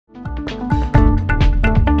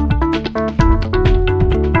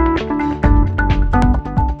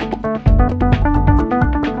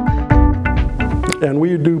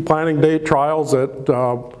planting date trials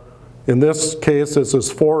that, in this case, this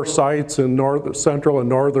is 4 sites in central and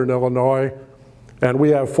northern Illinois. And we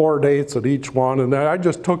have 4 dates at each one. And I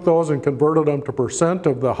just took those and converted them to percent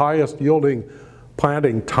of the highest yielding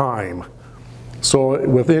planting time. So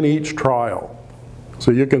within each trial.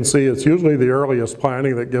 So you can see it's usually the earliest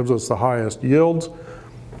planting that gives us the highest yields.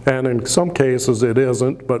 And in some cases it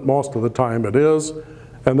isn't, but most of the time it is.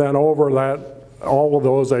 And then over that, all of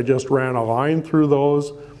those, I just ran a line through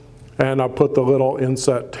those. And I put the little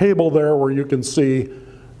inset table there where you can see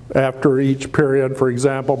after each period. For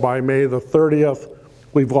example, by May the 30th,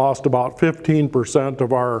 we've lost about 15%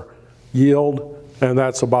 of our yield, and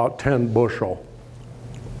that's about 10 bushel.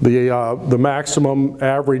 The maximum,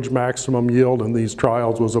 average maximum yield in these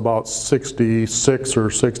trials was about 66 or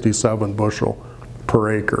 67 bushel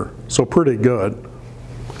per acre, so pretty good.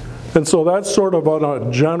 And so that's sort of on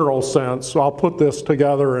a general sense. So I'll put this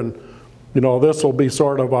together, and this will be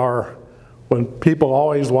sort of our, when people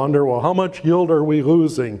always wonder, well, how much yield are we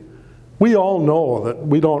losing? We all know that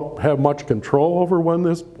we don't have much control over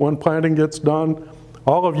when planting gets done.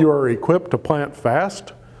 All of you are equipped to plant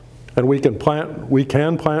fast, and we can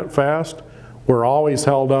plant fast. We're always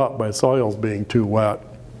held up by soils being too wet.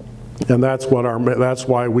 And that's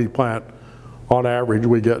why we plant, on average,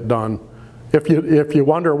 we get done. If you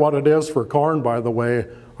wonder what it is for corn, by the way,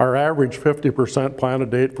 our average 50% planted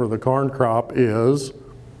date for the corn crop is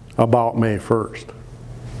about May 1st.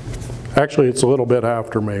 Actually, it's a little bit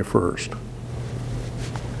after May 1st.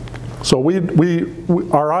 So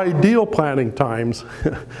our ideal planting times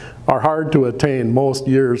are hard to attain most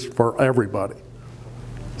years for everybody.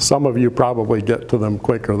 Some of you probably get to them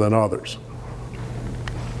quicker than others.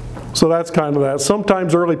 So that's kind of that.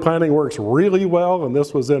 Sometimes early planting works really well, and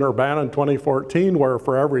this was in Urbana in 2014, where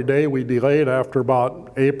for every day we delayed after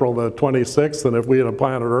about April the 26th, and if we had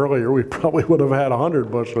planted earlier, we probably would have had 100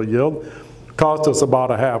 bushel yield. Cost us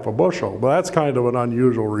about a half a bushel. But that's kind of an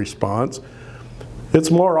unusual response. It's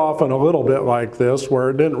more often a little bit like this, where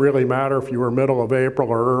it didn't really matter if you were middle of April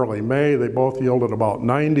or early May. They both yielded about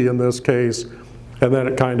 90 in this case, and then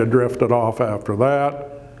it kind of drifted off after that.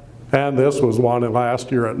 And this was one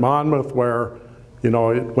last year at Monmouth where,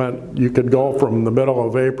 you could go from the middle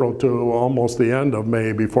of April to almost the end of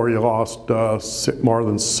May before you lost more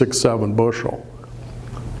than 6-7 bushel.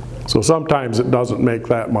 So sometimes it doesn't make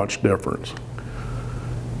that much difference.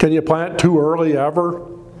 Can you plant too early ever?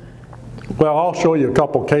 Well, I'll show you a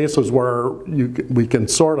couple cases where we can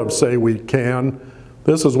sort of say we can.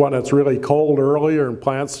 This is when it's really cold earlier and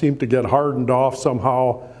plants seem to get hardened off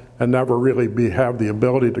somehow and never really have the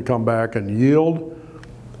ability to come back and yield.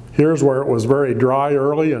 Here's where it was very dry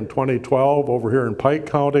early in 2012 over here in Pike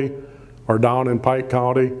County, or down in Pike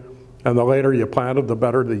County, and the later you planted, the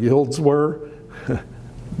better the yields were.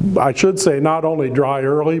 I should say not only dry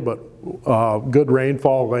early, but good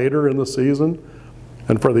rainfall later in the season.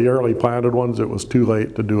 And for the early planted ones, it was too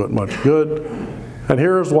late to do it much good. And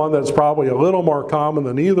here's one that's probably a little more common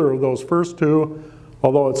than either of those first two,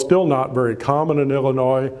 although it's still not very common in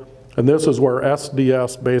Illinois. And this is where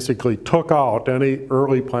SDS basically took out any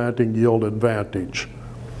early planting yield advantage.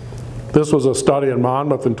 This was a study in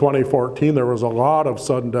Monmouth in 2014. There was a lot of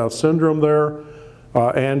sudden death syndrome there.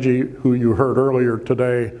 Angie, who you heard earlier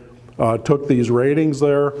today, took these ratings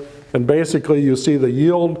there. And basically you see the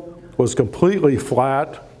yield was completely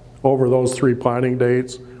flat over those 3 planting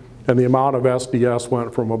dates. And the amount of SDS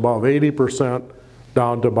went from above 80%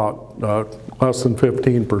 down to about less than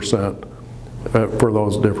 15%. For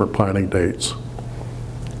those different planting dates.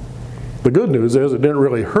 The good news is it didn't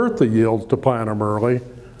really hurt the yields to plant them early,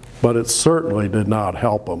 but it certainly did not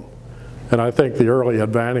help them. And I think the early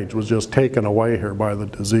advantage was just taken away here by the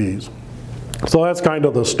disease. So that's kind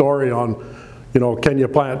of the story on, can you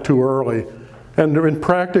plant too early? And in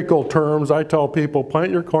practical terms, I tell people,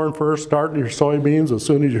 plant your corn first, start your soybeans as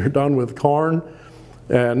soon as you're done with corn,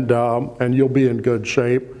 and you'll be in good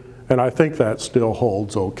shape. And I think that still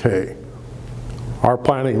holds okay. Our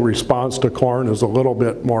planting response to corn is a little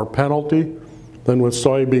bit more penalty than with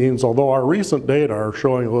soybeans, although our recent data are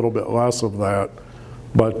showing a little bit less of that.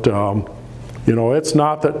 But it's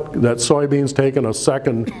not that soybeans taken a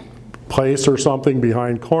second place or something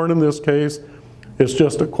behind corn in this case. It's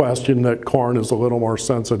just a question that corn is a little more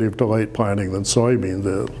sensitive to late planting than soybeans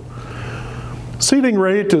is. Seeding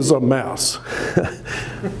rate is a mess.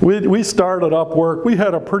 We started up work. We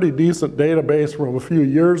had a pretty decent database from a few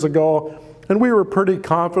years ago. And we were pretty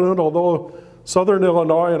confident, although Southern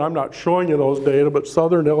Illinois, and I'm not showing you those data, but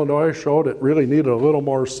Southern Illinois showed it really needed a little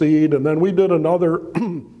more seed. And then we did another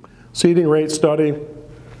seeding rate study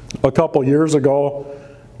a couple years ago.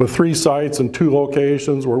 with 3 sites and 2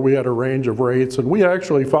 locations where we had a range of rates. And we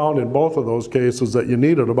actually found in both of those cases that you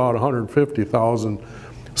needed about 150,000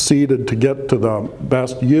 seeded to get to the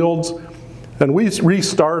best yields. And we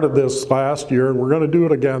restarted this last year, and we're going to do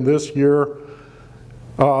it again this year.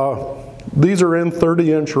 These are in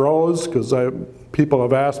 30-inch rows, because people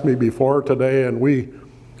have asked me before today, and we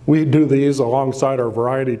do these alongside our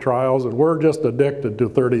variety trials, and we're just addicted to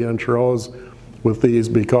 30-inch rows with these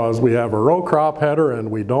because we have a row crop header and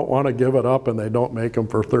we don't want to give it up, and they don't make them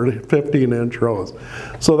for 15-inch rows.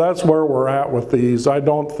 So that's where we're at with these. I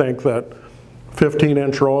don't think that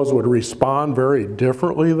 15-inch rows would respond very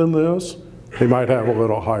differently than this. They might have a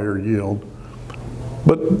little higher yield.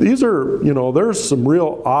 But these are, you know, there's some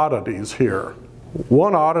real oddities here.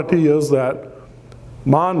 One oddity is that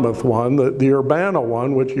Monmouth one, the Urbana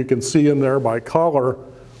one, which you can see in there by color.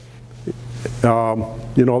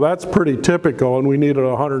 You know, that's pretty typical, and we needed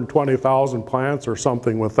 120,000 plants or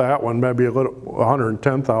something with that one, maybe a little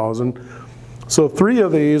 110,000. So 3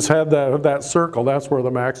 of these had that circle. That's where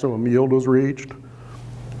the maximum yield was reached.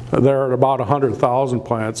 They're at about 100,000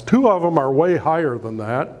 plants. 2 of them are way higher than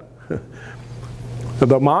that.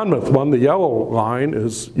 The Monmouth one, the yellow line,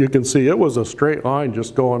 is, you can see it was a straight line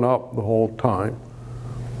just going up the whole time.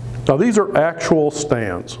 Now these are actual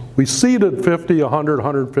stands. We seeded 50, 100,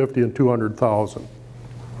 150, and 200,000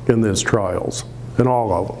 in these trials, in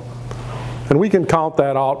all of them. And we can count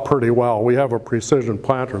that out pretty well. We have a precision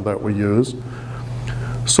planter that we use.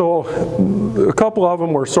 So a couple of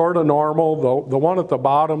them were sort of normal. The one at the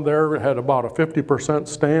bottom there had about a 50%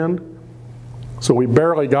 stand. So we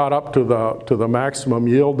barely got up to the maximum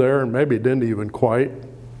yield there, and maybe didn't even quite,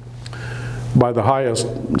 by the highest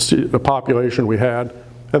population we had.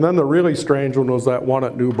 And then the really strange one was that one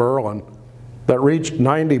at New Berlin that reached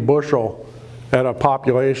 90 bushel at a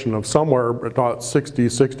population of somewhere about 60,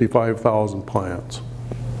 65,000 plants.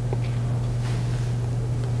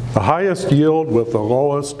 The highest yield with the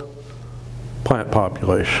lowest plant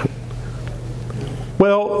population.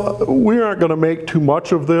 Well, we aren't going to make too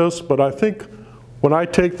much of this, but I think when I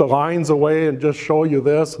take the lines away and just show you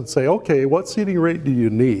this and say, okay, what seeding rate do you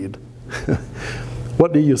need?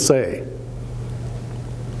 What do you say?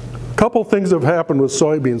 A couple things have happened with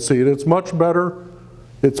soybean seed. It's much better.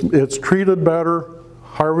 It's treated better,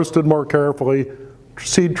 harvested more carefully,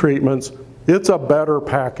 seed treatments. It's a better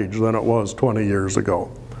package than it was 20 years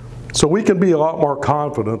ago. So we can be a lot more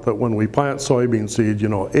confident that when we plant soybean seed, you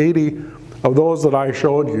know, 80 of those that I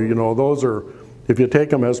showed you, you know, those are, if you take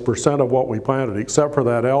them as percent of what we planted, except for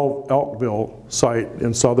that Elkville site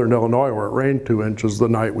in southern Illinois where it rained 2 inches the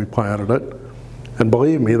night we planted it. And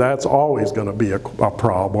believe me, that's always going to be a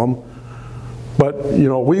problem. But, you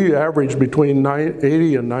know, we average between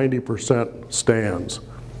 80 and 90% stands.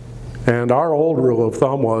 And our old rule of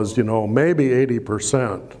thumb was, you know, maybe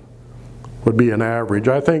 80% would be an average.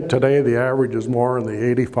 I think today the average is more in the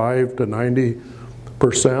 85 to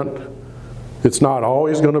 90%. It's not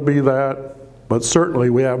always going to be that, but certainly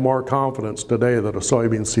we have more confidence today that a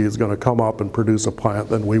soybean seed is going to come up and produce a plant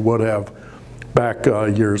than we would have back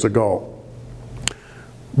years ago.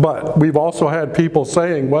 But we've also had people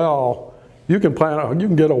saying, well, you can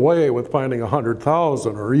get away with planting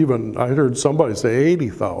 100,000, or even, I heard somebody say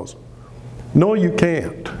 80,000. No, you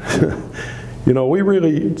can't. You know, we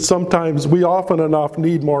often enough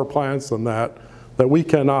need more plants than that we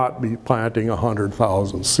cannot be planting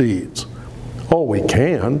 100,000 seeds. Oh, we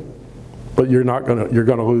can, but you're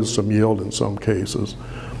gonna lose some yield in some cases.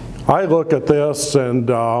 I look at this and,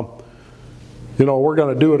 you know, we're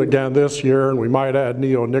gonna do it again this year, and we might add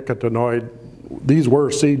neonicotinoid. These were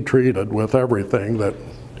seed treated with everything,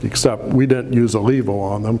 except we didn't use a levo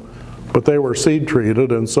on them, but they were seed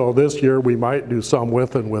treated, and so this year we might do some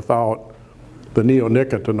with and without the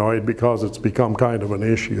neonicotinoid because it's become kind of an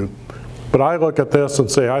issue. But I look at this and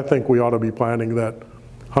say, I think we ought to be planting that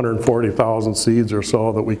 140,000 seeds or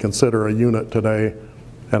so that we consider a unit today,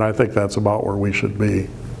 and I think that's about where we should be.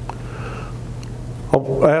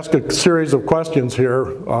 I'll ask a series of questions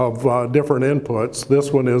here of different inputs. This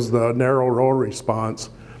one is the narrow row response,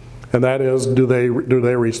 and that is, do they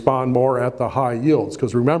respond more at the high yields?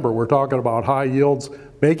 Because remember, we're talking about high yields,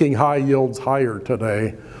 making high yields higher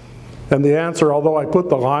today. And the answer, although I put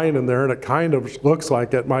the line in there and it kind of looks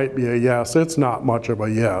like it might be a yes, it's not much of a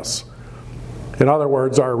yes. In other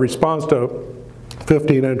words, our response to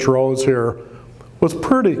 15-inch rows here was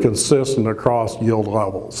pretty consistent across yield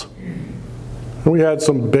levels. And we had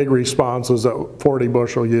some big responses at 40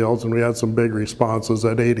 bushel yields, and we had some big responses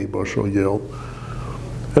at 80 bushel yield.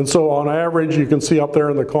 And so on average, you can see up there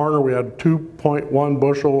in the corner, we had 2.1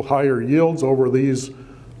 bushel higher yields over these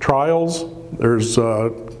trials. There's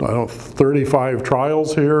 35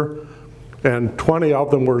 trials here, and 20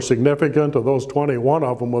 of them were significant. Of those 20, one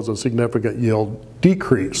of them was a significant yield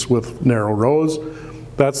decrease with narrow rows.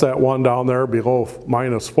 That's that one down there below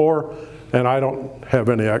 -4, and I don't have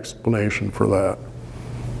any explanation for that.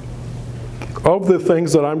 Of the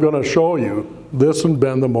things that I'm going to show you, this has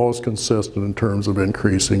been the most consistent in terms of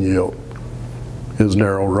increasing yield, is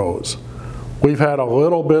narrow rows. We've had a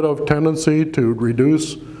little bit of tendency to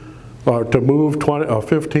reduce, to move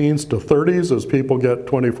 15s to 30s as people get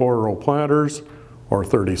 24-row planters or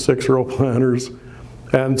 36-row planters.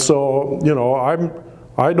 And so, you know,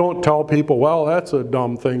 I don't tell people, well, that's a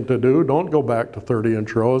dumb thing to do, don't go back to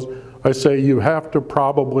 30-inch rows. I say you have to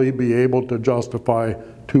probably be able to justify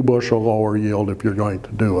 2 bushel lower yield if you're going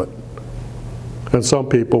to do it. And some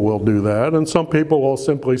people will do that, and some people will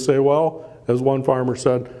simply say, well, as one farmer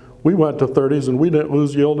said, we went to 30s and we didn't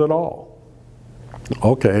lose yield at all.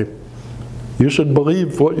 Okay, you should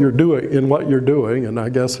believe what you're doing, and I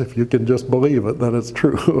guess if you can just believe it, then it's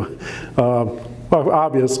true. Well,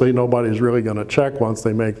 obviously nobody's really going to check once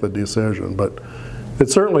they make the decision, but it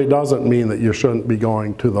certainly doesn't mean that you shouldn't be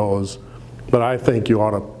going to those, but I think you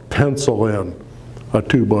ought to pencil in a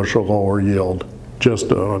 2 bushel lower yield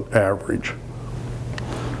just on average.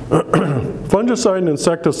 Fungicide and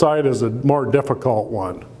insecticide is a more difficult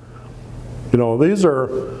one. You know, these are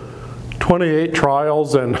 28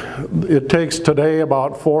 trials, and it takes today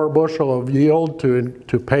about 4 bushel of yield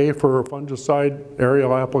to pay for a fungicide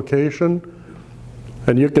aerial application.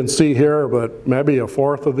 And you can see here that maybe a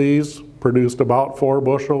fourth of these produced about 4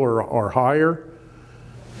 bushel or higher.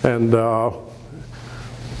 And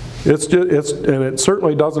it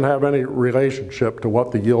certainly doesn't have any relationship to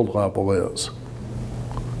what the yield level is.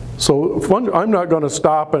 So I'm not going to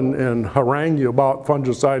stop and harangue you about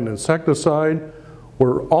fungicide and insecticide.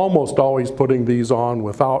 We're almost always putting these on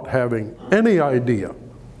without having any idea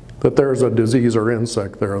that there's a disease or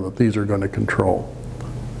insect there that these are going to control.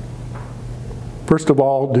 First of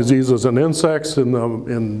all, diseases and insects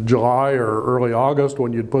in July or early August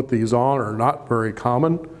when you'd put these on are not very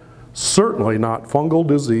common. Certainly not fungal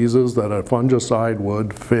diseases that a fungicide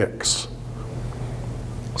would fix.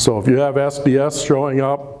 So if you have SDS showing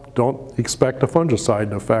up, don't expect a fungicide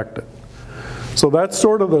to affect it. So that's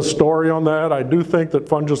sort of the story on that. I do think that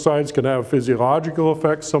fungicides can have physiological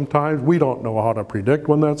effects sometimes. We don't know how to predict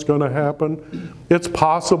when that's going to happen. It's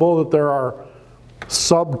possible that there are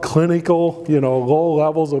subclinical, you know, low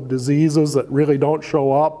levels of diseases that really don't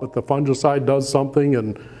show up, but the fungicide does something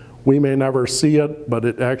and we may never see it, but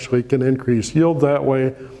it actually can increase yield that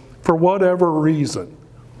way. For whatever reason,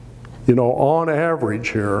 you know, on average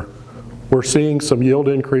here, we're seeing some yield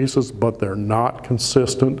increases, but they're not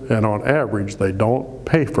consistent, and on average, they don't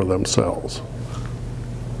pay for themselves.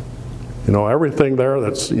 You know, everything there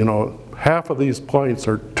that's, you know, half of these plants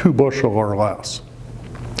are 2 bushel or less.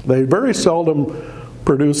 They very seldom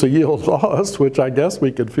produce a yield loss, which I guess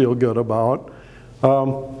we could feel good about.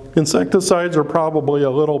 Insecticides are probably a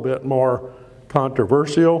little bit more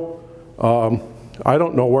controversial. I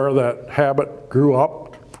don't know where that habit grew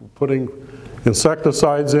up, putting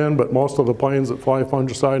insecticides in, but most of the planes that fly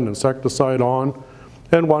fungicide and insecticide on.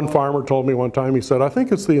 And one farmer told me one time, he said, I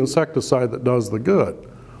think it's the insecticide that does the good.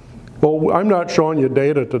 Well, I'm not showing you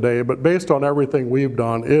data today, but based on everything we've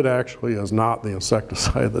done, it actually is not the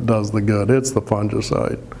insecticide that does the good, it's the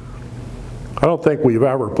fungicide. I don't think we've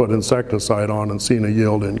ever put insecticide on and seen a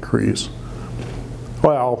yield increase.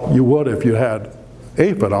 Well, you would if you had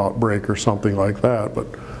aphid outbreak or something like that, but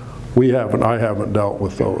we haven't, I haven't dealt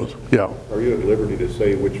with those. Yeah. Are you at liberty to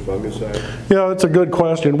say which fungicide? Yeah, it's a good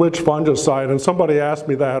question, which fungicide, and somebody asked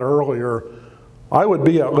me that earlier. I would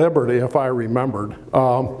be at liberty if I remembered.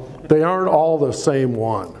 They aren't all the same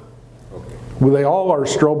one. Okay. They all are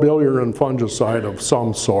strobilurin fungicide of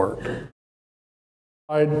some sort.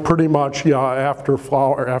 I'd pretty much, yeah, after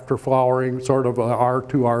flowering, sort of a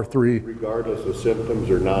R2, R3. Regardless of symptoms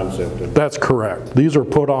or non-symptoms? That's correct. These are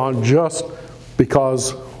put on just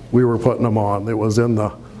because we were putting them on. It was on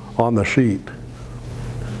the sheet.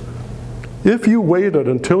 If you waited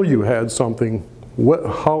until you had something,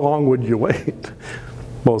 how long would you wait?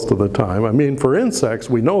 Most of the time. I mean, for insects,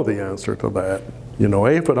 we know the answer to that. You know,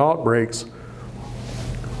 aphid outbreaks,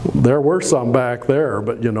 there were some back there,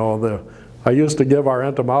 but you know, I used to give our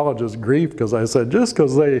entomologists grief because I said, just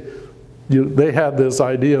because they had this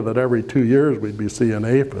idea that every 2 years we'd be seeing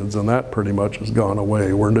aphids, and that pretty much has gone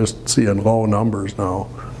away. We're just seeing low numbers now.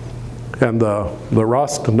 And the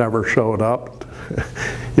rust never showed up.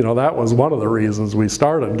 You know, that was one of the reasons we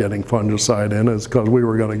started getting fungicide in, is because we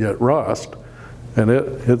were going to get rust. And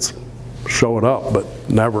it's showed up, but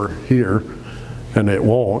never here. and it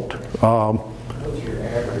won't. What's your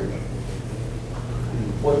average?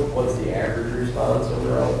 What's the average response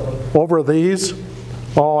overall? Over these,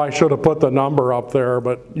 oh, I should have put the number up there,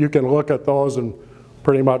 but you can look at those and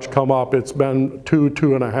pretty much come up. It's been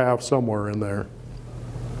 2.5, somewhere in there.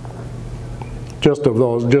 Just of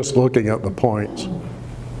those, just looking at the points.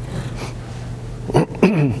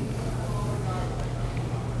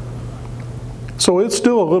 So it's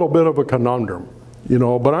still a little bit of a conundrum, you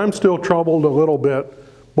know, but I'm still troubled a little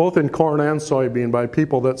bit, both in corn and soybean, by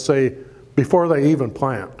people that say before they even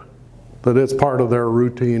plant that it's part of their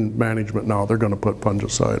routine management now, they're going to put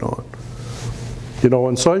fungicide on. You know,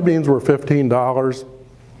 when soybeans were $15,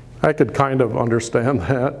 I could kind of understand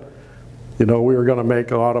that. You know, we were going to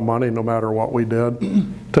make a lot of money no matter what we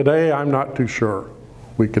did. Today, I'm not too sure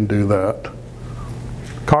we can do that.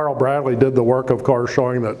 Carl Bradley did the work, of course,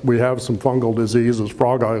 showing that we have some fungal diseases,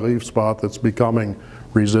 frog eye leaf spot, that's becoming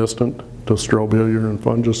resistant to strobilurin and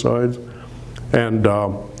fungicides. And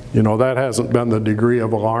you know, that hasn't been the degree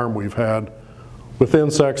of alarm we've had with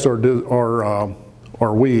insects or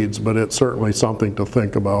weeds, but it's certainly something to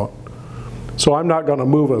think about. So I'm not going to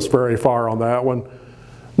move us very far on that one.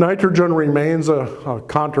 Nitrogen remains a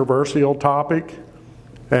controversial topic,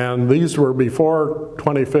 and these were before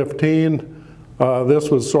 2015. This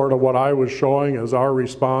was sort of what I was showing as our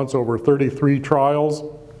response over 33 trials.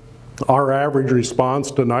 Our average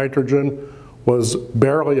response to nitrogen was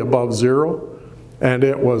barely above 0. And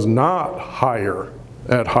it was not higher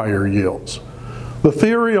at higher yields. The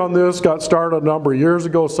theory on this got started a number of years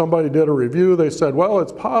ago. Somebody did a review. They said, well,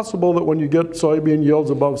 it's possible that when you get soybean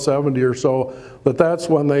yields above 70 or so, that's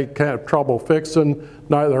when they have trouble fixing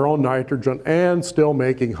their own nitrogen and still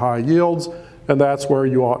making high yields, and that's where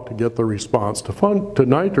you ought to get the response to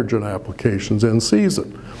nitrogen applications in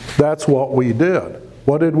season. That's what we did.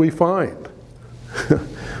 What did we find?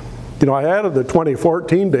 You know, I added the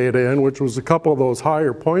 2014 data in, which was a couple of those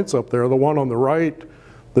higher points up there, the one on the right,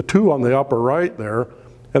 the 2 on the upper right there,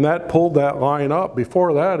 and that pulled that line up.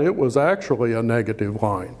 Before that, it was actually a negative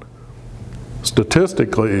line.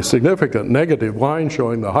 Statistically, a significant negative line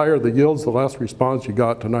showing the higher the yields, the less response you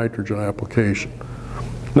got to nitrogen application.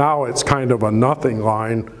 Now it's kind of a nothing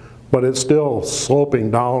line, but it's still sloping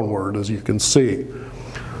downward, as you can see.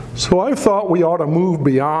 So I thought we ought to move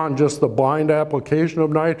beyond just the blind application of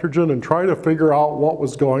nitrogen and try to figure out what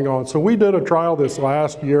was going on. So we did a trial this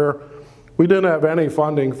last year. We didn't have any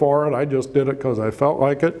funding for it. I just did it because I felt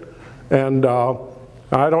like it. And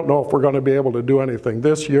I don't know if we're going to be able to do anything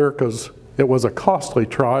this year because it was a costly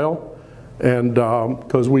trial and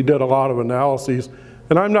because we did a lot of analyses.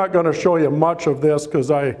 And I'm not going to show you much of this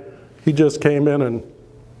because he just came in and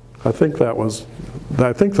I think that was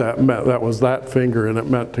that finger, and it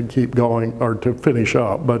meant to keep going or to finish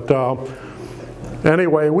up. But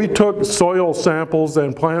anyway, we took soil samples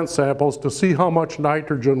and plant samples to see how much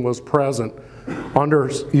nitrogen was present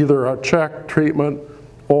under either a check treatment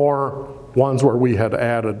or ones where we had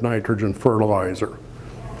added nitrogen fertilizer.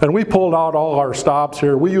 And we pulled out all our stops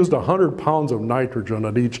here. We used 100 pounds of nitrogen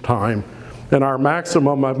at each time, and our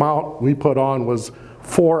maximum amount we put on was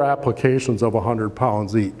 4 applications of 100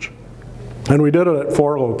 pounds each. And we did it at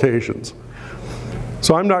 4 locations.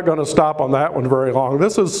 So I'm not going to stop on that one very long.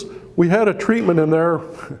 We had a treatment in there,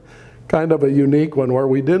 kind of a unique one, where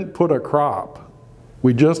we didn't put a crop.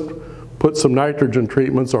 We just put some nitrogen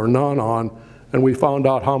treatments or none on, and we found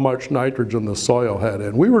out how much nitrogen the soil had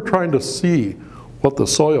in. We were trying to see what the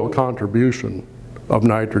soil contribution of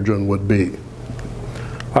nitrogen would be.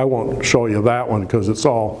 I won't show you that one because it's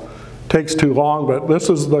all takes too long, but this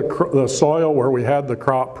is the soil where we had the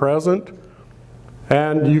crop present.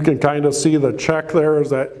 And you can kind of see the check there is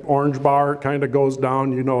that orange bar. It kind of goes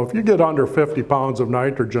down. You know, if you get under 50 pounds of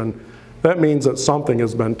nitrogen, that means that something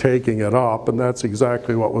has been taking it up, and that's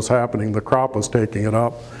exactly what was happening. The crop was taking it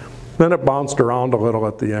up. Then it bounced around a little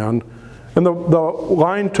at the end. And the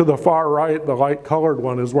line to the far right, the light colored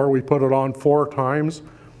one, is where we put it on 4 times.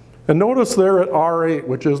 And notice there at R8,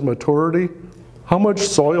 which is maturity, how much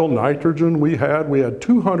soil nitrogen we had. We had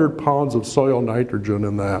 200 pounds of soil nitrogen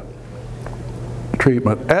in that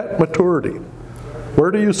treatment at maturity.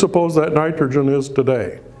 Where do you suppose that nitrogen is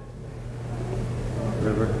today?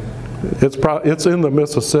 River. It's in the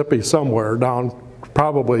Mississippi somewhere down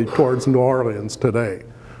probably towards New Orleans today.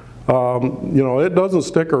 You know, it doesn't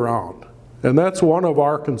stick around. And that's one of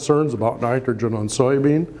our concerns about nitrogen on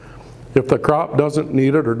soybean. If the crop doesn't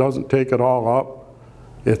need it or doesn't take it all up,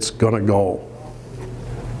 it's going to go.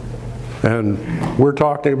 And we're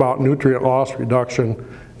talking about nutrient loss reduction.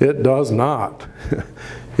 It does not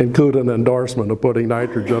include an endorsement of putting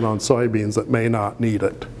nitrogen on soybeans that may not need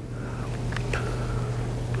it.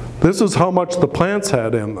 This is how much the plants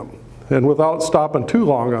had in them. And without stopping too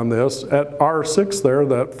long on this, at R6 there,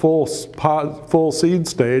 that full seed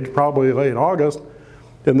stage, probably late August,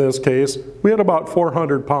 in this case, we had about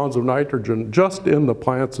 400 pounds of nitrogen just in the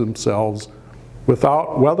plants themselves,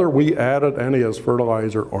 without whether we added any as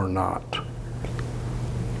fertilizer or not.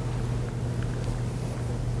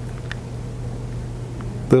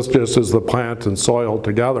 This just is the plant and soil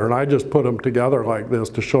together, and I just put them together like this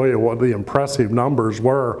to show you what the impressive numbers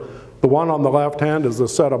were. The one on the left hand is the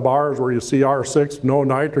set of bars where you see R6, no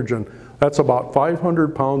nitrogen. That's about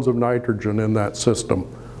 500 pounds of nitrogen in that system,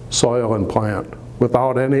 soil and plant,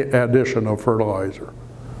 without any addition of fertilizer.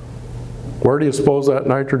 Where do you suppose that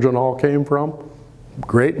nitrogen all came from?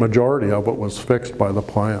 Great majority of it was fixed by the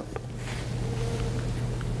plant.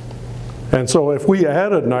 And so if we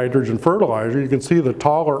added nitrogen fertilizer, you can see the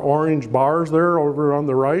taller orange bars there over on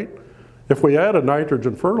the right. If we added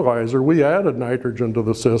nitrogen fertilizer, we added nitrogen to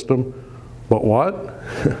the system, but what?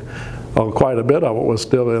 Well, quite a bit of it was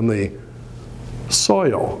still in the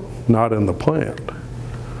soil, not in the plant.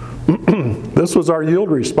 This was our yield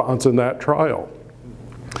response in that trial.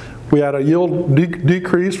 We had a yield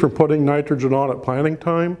decrease from putting nitrogen on at planting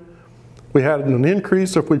time. We had an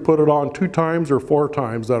increase if we put it on 2 times or 4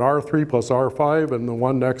 times, that R3 plus R5 and the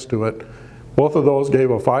one next to it. Both of those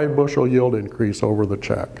gave a 5 bushel yield increase over the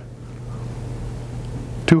check.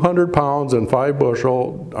 200 pounds and 5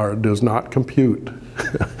 bushel does not compute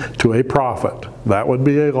to a profit. That would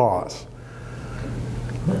be a loss.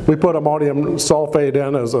 We put ammonium sulfate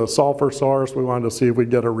in as a sulfur source. We wanted to see if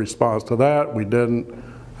we'd get a response to that. We didn't.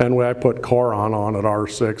 And I put Coron on at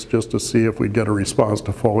R6 just to see if we'd get a response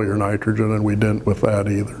to foliar nitrogen, and we didn't with that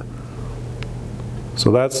either.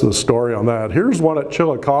 So that's the story on that. Here's one at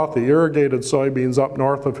Chillicothe, irrigated soybeans up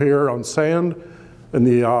north of here on sand in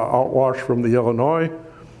the outwash from the Illinois.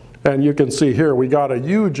 And you can see here we got a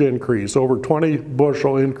huge increase, over 20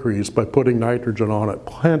 bushel increase by putting nitrogen on at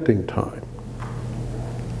planting time.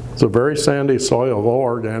 It's a very sandy soil, low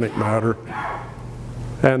organic matter.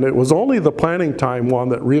 And it was only the planting time one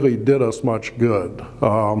that really did us much good.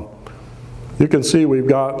 You can see we've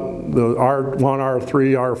got the R1,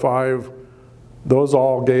 R3, R5. Those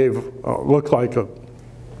all gave, look like a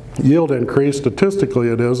yield increase. Statistically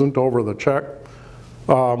it isn't over the check.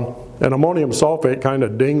 And ammonium sulfate kind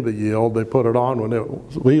of dinged the yield. They put it on when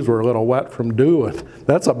leaves were a little wet from dew. And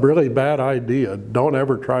that's a really bad idea. Don't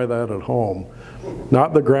ever try that at home.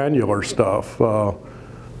 Not the granular stuff.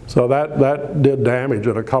 So that did damage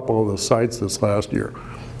at a couple of the sites this last year.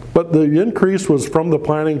 But the increase was from the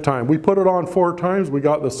planting time. We put it on 4 times, we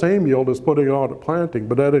got the same yield as putting it on at planting,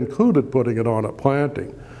 but that included putting it on at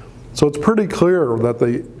planting. So it's pretty clear that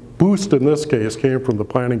the boost in this case came from the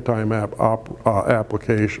planting time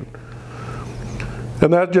application.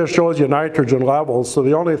 And that just shows you nitrogen levels. So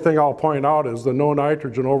the only thing I'll point out is the no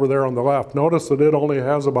nitrogen over there on the left. Notice that it only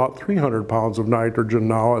has about 300 pounds of nitrogen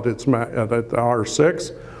now at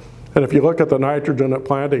R6. And if you look at the nitrogen at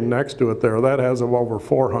planting next to it there, that has over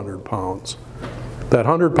 400 pounds. That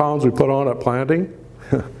 100 pounds we put on at planting,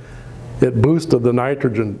 it boosted the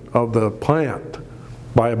nitrogen of the plant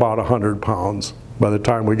by about 100 pounds by the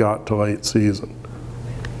time we got to late season.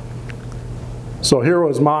 So here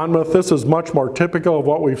was Monmouth. This is much more typical of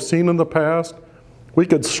what we've seen in the past. We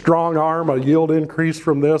could strong arm a yield increase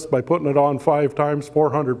from this by putting it on 5 times,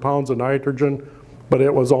 400 pounds of nitrogen, but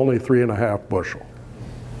it was only 3.5 bushel.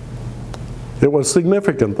 It was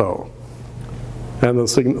significant though. And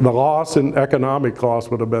the loss in economic loss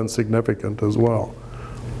would have been significant as well.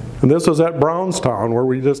 And this was at Brownstown where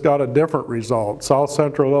we just got a different result. South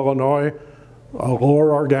Central Illinois, a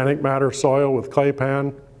lower organic matter soil with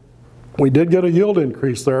claypan. We did get a yield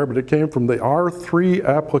increase there, but it came from the R3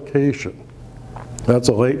 application. That's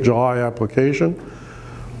a late July application.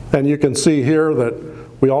 And you can see here that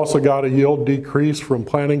we also got a yield decrease from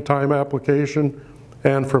planting time application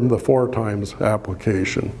and from the 4 times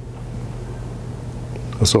application.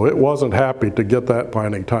 So it wasn't happy to get that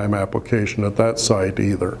planting time application at that site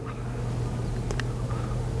either.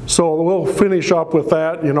 So we'll finish up with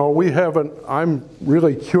that. You know, I'm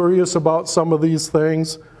really curious about some of these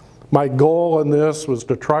things. My goal in this was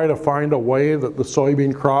to try to find a way that the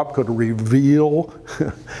soybean crop could reveal,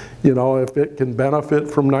 you know, if it can benefit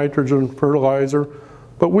from nitrogen fertilizer.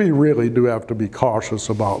 But we really do have to be cautious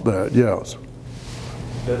about that, yes.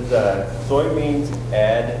 Does soybeans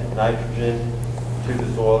add nitrogen to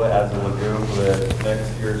the soil as a legume for the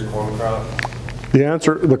next year's corn crop?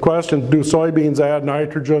 The question, do soybeans add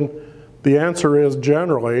nitrogen? The answer is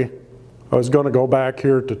generally, I was going to go back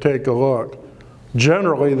here to take a look.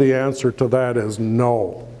 Generally, the answer to that is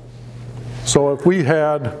no. So if we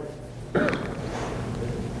had,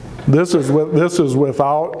 This is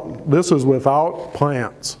without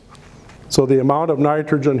plants. So the amount of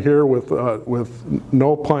nitrogen here with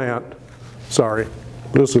no plant, sorry,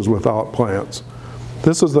 this is without plants.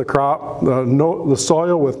 This is the crop, the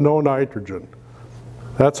soil with no nitrogen.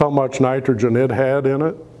 That's how much nitrogen it had in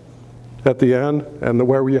it at the end, and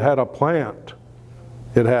where we had a plant,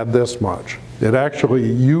 it had this much. It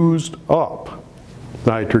actually used up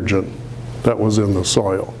nitrogen that was in the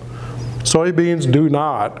soil. Soybeans do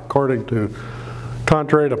not,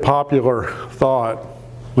 contrary to popular thought,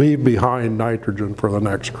 leave behind nitrogen for the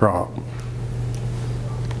next crop.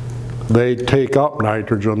 They take up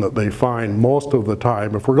nitrogen that they find most of the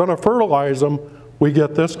time. If we're going to fertilize them, we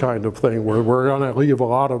get this kind of thing where we're going to leave a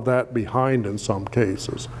lot of that behind in some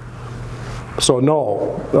cases. So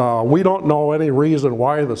no, we don't know any reason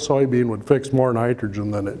why the soybean would fix more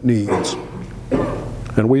nitrogen than it needs.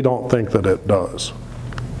 And we don't think that it does.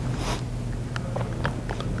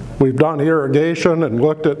 We've done irrigation and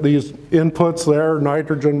looked at these inputs there,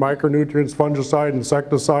 nitrogen, micronutrients, fungicide,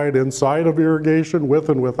 insecticide inside of irrigation, with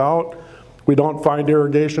and without. We don't find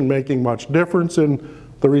irrigation making much difference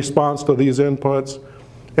in the response to these inputs.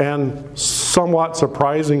 And somewhat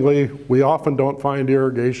surprisingly, we often don't find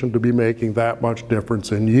irrigation to be making that much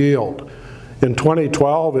difference in yield. In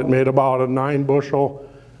 2012, it made about a 9 bushel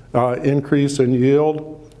increase in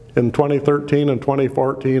yield. In 2013 and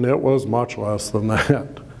 2014, it was much less than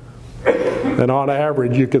that. And on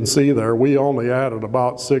average, you can see there, we only added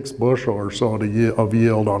about 6 bushel or so of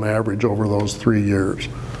yield on average over those 3 years.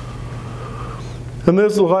 And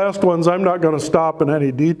these are the last ones. I'm not going to stop in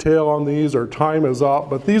any detail on these, or time is up,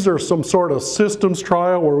 but these are some sort of systems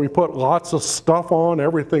trial where we put lots of stuff on,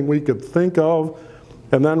 everything we could think of,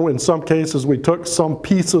 and then in some cases we took some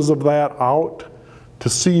pieces of that out to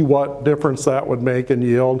see what difference that would make in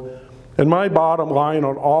yield. And my bottom line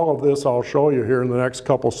on all of this, I'll show you here in the next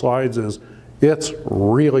couple slides, is it's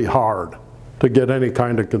really hard to get any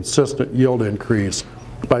kind of consistent yield increase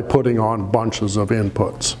by putting on bunches of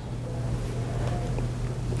inputs.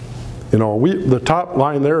 You know, the top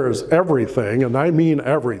line there is everything, and I mean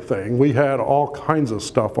everything. We had all kinds of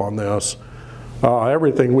stuff on this.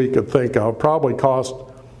 Everything we could think of probably cost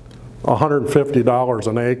 $150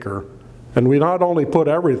 an acre. And we not only put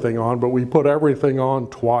everything on, but we put everything on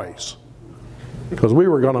twice, because we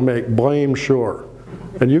were going to make blame sure.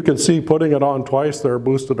 And you can see putting it on twice there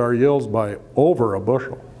boosted our yields by over a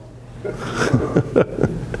bushel.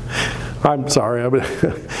 I'm sorry,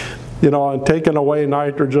 you know, and taking away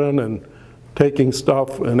nitrogen and taking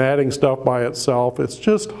stuff and adding stuff by itself, it's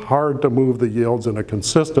just hard to move the yields in a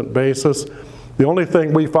consistent basis. The only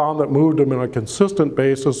thing we found that moved them in a consistent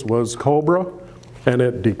basis was Cobra, and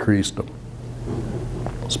it decreased them.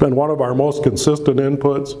 It's been one of our most consistent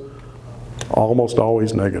inputs, almost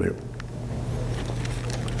always negative.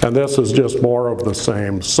 And this is just more of the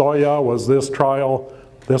same. Soya was this trial.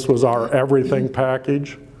 This was our everything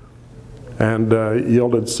package, and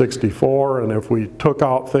yielded 64. And if we took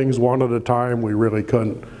out things one at a time, we really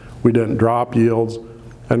couldn't. We didn't drop yields.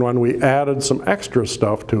 And when we added some extra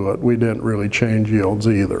stuff to it, we didn't really change yields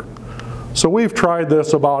either. So we've tried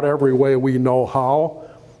this about every way we know how.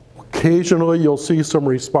 Occasionally you'll see some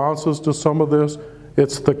responses to some of this.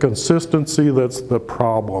 It's the consistency that's the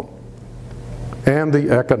problem, and the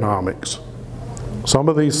economics. Some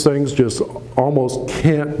of these things just almost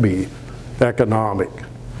can't be economic.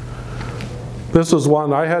 This is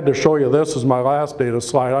one, I had to show you, this is my last data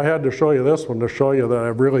slide. I had to show you this one to show you that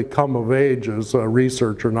I've really come of age as a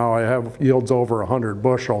researcher now. I have yields over 100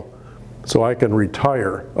 bushel, so I can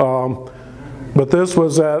retire. But this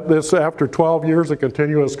was after 12 years of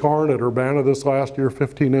continuous corn at Urbana this last year,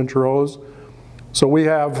 15-inch rows. So we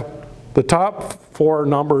have, the top 4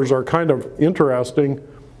 numbers are kind of interesting.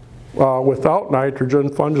 Without nitrogen,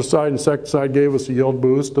 fungicide, insecticide gave us a yield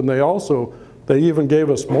boost, and they even gave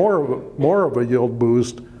us more of a yield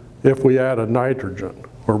boost if we added nitrogen,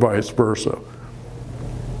 or vice versa.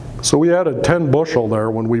 So we added 10 bushel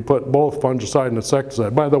there when we put both fungicide and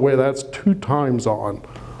insecticide. By the way, that's 2 times on,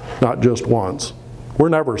 not just once. We're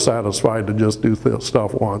never satisfied to just do this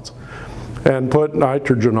stuff once. And put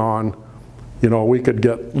nitrogen on, you know, we could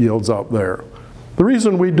get yields up there. The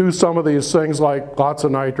reason we do some of these things like lots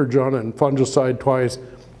of nitrogen and fungicide twice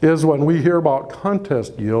is when we hear about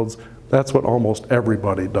contest yields, that's what almost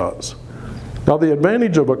everybody does. Now the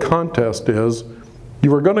advantage of a contest is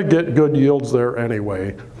you are going to get good yields there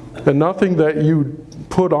anyway, and nothing that you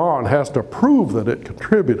put on has to prove that it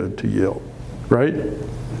contributed to yield, right?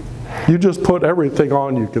 You just put everything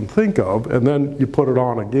on you can think of, and then you put it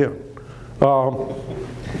on again.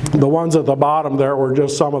 The ones at the bottom there were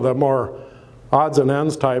just some of the more odds and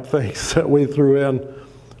ends type things that we threw in.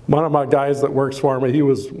 one of my guys that works for me, he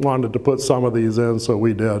wanted to put some of these in, so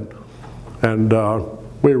we did. And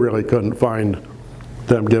we really couldn't find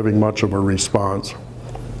them giving much of a response.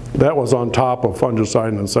 That was on top of fungicide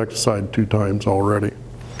and insecticide 2 times already.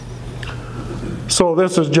 So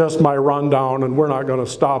this is just my rundown, and we're not going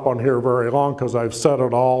to stop on here very long because I've said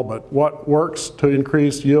it all, but what works to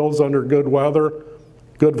increase yields under good weather?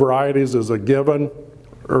 Good varieties is a given.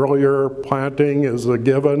 Earlier planting is a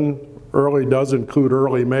given. Early does include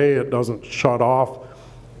early May. It doesn't shut off.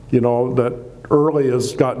 You know, that early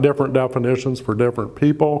has got different definitions for different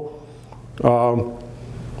people.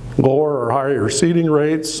 Lower or higher seeding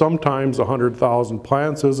rates. Sometimes 100,000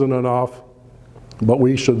 plants isn't enough, but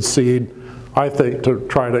we should seed, I think, to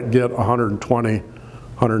try to get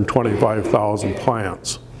 125,000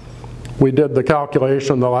 plants. We did the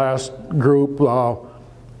calculation, the last group,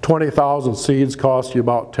 20,000 seeds cost you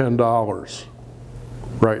about $10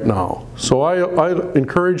 right now. So I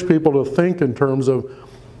encourage people to think in terms of,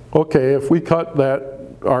 okay, if we cut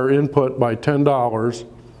our input by $10,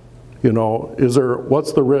 you know,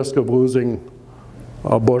 what's the risk of losing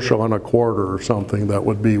a bushel and a quarter or something that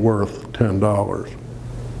would be worth $10?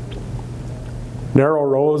 Narrow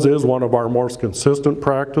rows is one of our most consistent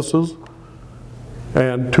practices,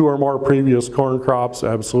 and 2 or more previous corn crops,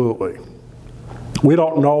 absolutely. We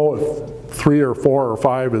don't know if 3 or 4 or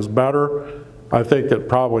 5 is better. I think it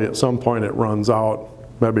probably at some point it runs out,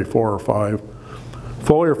 maybe 4 or 5.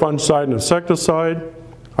 Foliar fungicide and insecticide,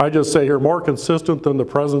 I just say here, more consistent than the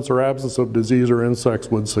presence or absence of disease or insects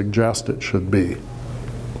would suggest it should be,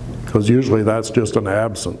 because usually that's just an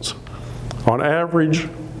absence. On average,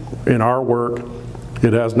 in our work,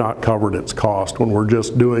 it has not covered its cost when we're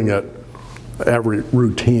just doing it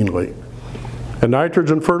routinely. And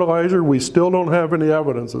nitrogen fertilizer, we still don't have any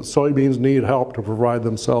evidence that soybeans need help to provide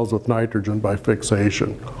themselves with nitrogen by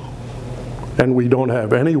fixation. And we don't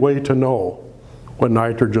have any way to know when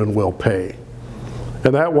nitrogen will pay.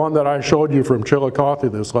 And that one that I showed you from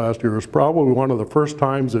Chillicothe this last year is probably one of the first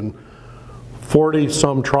times in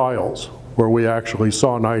 40-some trials where we actually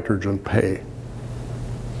saw nitrogen pay.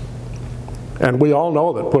 And we all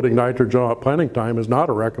know that putting nitrogen on at planting time is not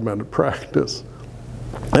a recommended practice.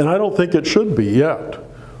 And I don't think it should be yet.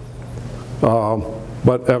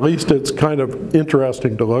 But at least it's kind of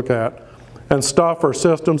interesting to look at. And stuff or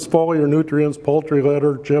systems, foliar nutrients, poultry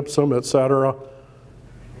litter, gypsum, etc.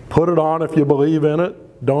 Put it on if you believe in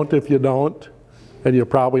it, don't if you don't, and you'll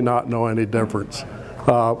probably not know any difference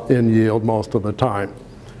in yield most of the time.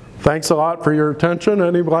 Thanks a lot for your attention.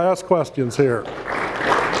 Any last questions here?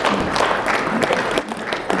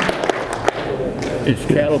 Is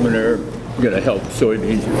cattle manure going to help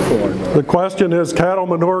soybeans and corn? The question is, cattle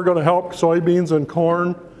manure going to help soybeans and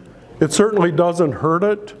corn? It certainly doesn't hurt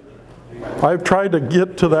it. I've tried to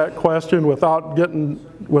get to that question without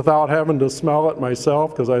having to smell it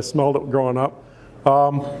myself, because I smelled it growing up.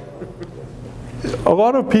 A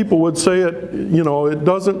lot of people would say it, you know, it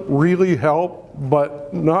doesn't really help,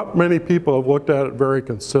 but not many people have looked at it very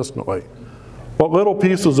consistently. What little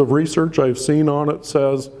pieces of research I've seen on it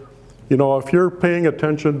says, you know, if you're paying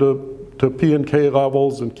attention to P and K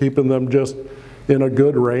levels and keeping them just in a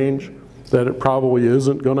good range, that it probably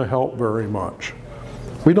isn't going to help very much.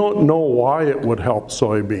 We don't know why it would help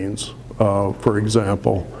soybeans, for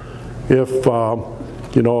example. If,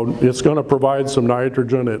 you know, it's going to provide some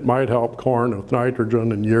nitrogen, it might help corn with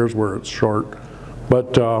nitrogen in years where it's short.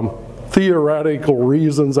 But theoretical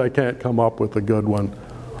reasons, I can't come up with a good one.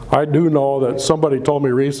 I do know that somebody told me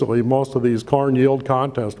recently most of these corn yield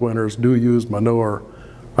contest winners do use manure.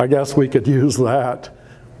 I guess we could use that.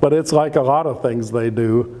 But it's like a lot of things they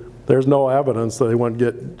do. There's no evidence that they wouldn't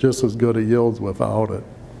get just as good a yields without it.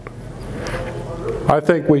 I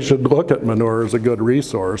think we should look at manure as a good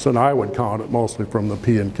resource, and I would count it mostly from the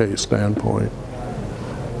P and K standpoint.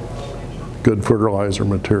 Good fertilizer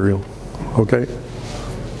material. Okay?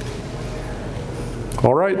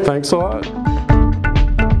 All right, thanks a lot.